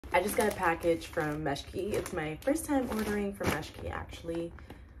I just got a package from Meshki. It's my first time ordering from Meshki, actually.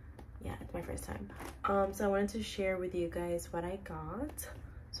 Yeah, it's my first time. So I wanted to share with you guys what I got.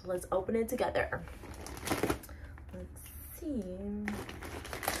 So let's open it together. Let's see.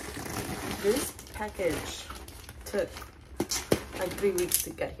 This package took like 3 weeks to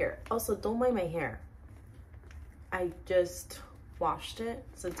get here. Also, don't mind my hair. I just washed it,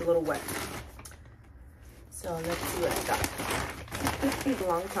 so it's a little wet. So let's see what I got. A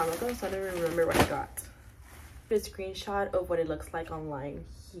long time ago, so I don't even remember what I got. A screenshot of what it looks like online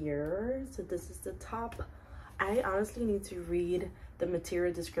here. So this is the top. I honestly need to read the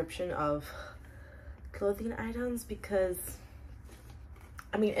material description of clothing items because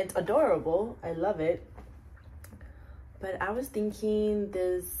I mean, it's adorable. I love it. But I was thinking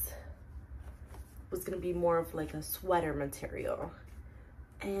this was gonna be more of like a sweater material,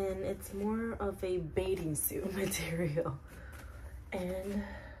 and it's more of a bathing suit material. And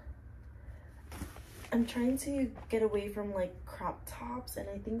I'm trying to get away from like crop tops, and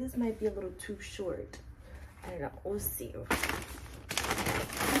I think this might be a little too short. I don't know, we'll see.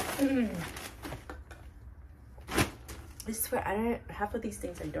 I swear, half of these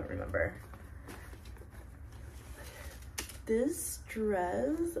things I don't remember. This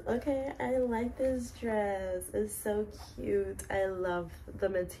dress, okay, I like this dress. It's so cute. I love the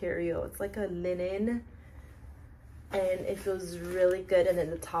material. It's like a linen and it feels really good. And then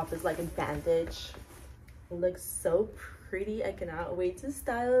the top is like a bandage. It looks so pretty. I cannot wait to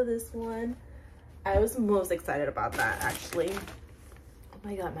style this one. I was most excited about that, actually. Oh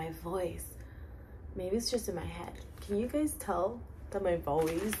my god, my voice. Maybe it's just in my head. Can you guys tell that my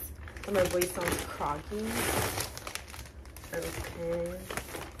voice sounds croaky? Okay.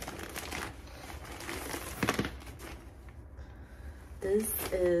 This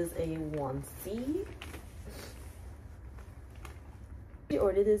is a onesie. I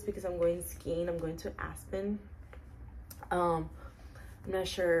ordered this because I'm going skiing. I'm going to Aspen. I'm not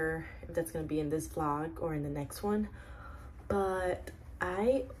sure if that's gonna be in this vlog or in the next one, but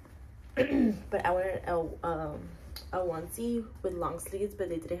I wanted a onesie with long sleeves, but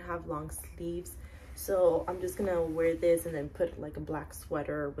they didn't have long sleeves. So I'm just gonna wear this and then put like a black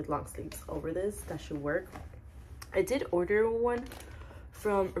sweater with long sleeves over this. That should work. I did order one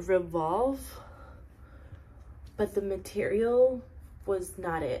from Revolve, but the material was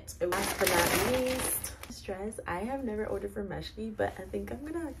not it. And last but not least, this dress I have never ordered from Meshki, but I think I'm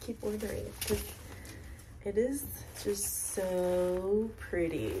gonna keep ordering it because it is just so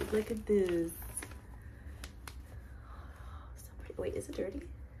pretty. Look at this. So pretty. Wait, is it dirty?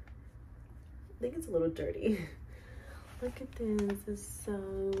 I think it's a little dirty. Look at this. It's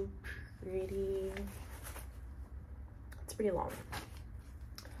so pretty. It's pretty long.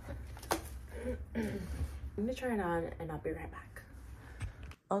 I'm gonna try it on and I'll be right back.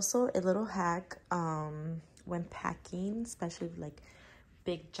 Also, a little hack when packing, especially like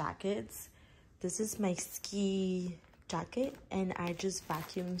big jackets. This is my ski jacket and I just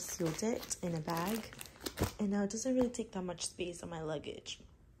vacuum sealed it in a bag, and now it doesn't really take that much space on my luggage.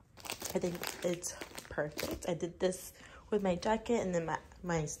 I think it's perfect. I did this with my jacket and then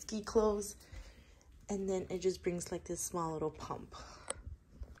my ski clothes, and then it just brings like this small little pump.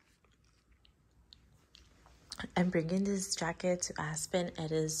 I'm bringing this jacket to Aspen.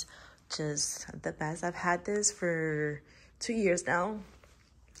 It is just the best. I've had this for 2 years now.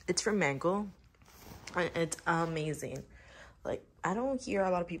 It's from Mango and it's amazing. Like, I don't hear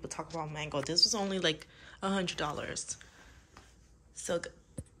a lot of people talk about Mango. This was only like $100. So good.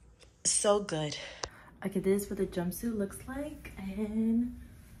 So good. Okay, this is what the jumpsuit looks like, and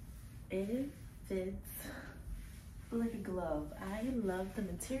it fits like a glove. I love the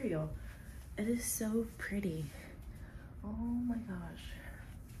material. It is so pretty. Oh my gosh,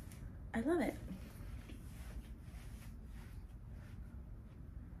 I love it.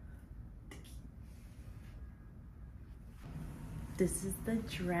 This is the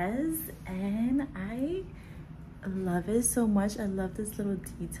dress and I love it so much. I love this little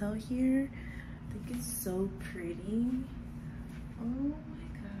detail here. I think it's so pretty. Oh my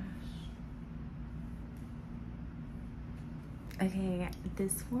gosh. Okay,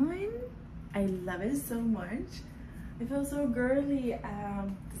 this one, I love it so much. It feels so girly.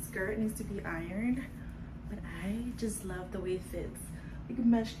 The skirt needs to be ironed, but I just love the way it fits. Like,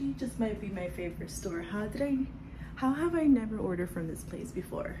 Meshki just might be my favorite store. How have I never ordered from this place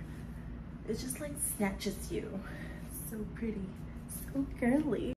before? It just like snatches you. So pretty, so girly.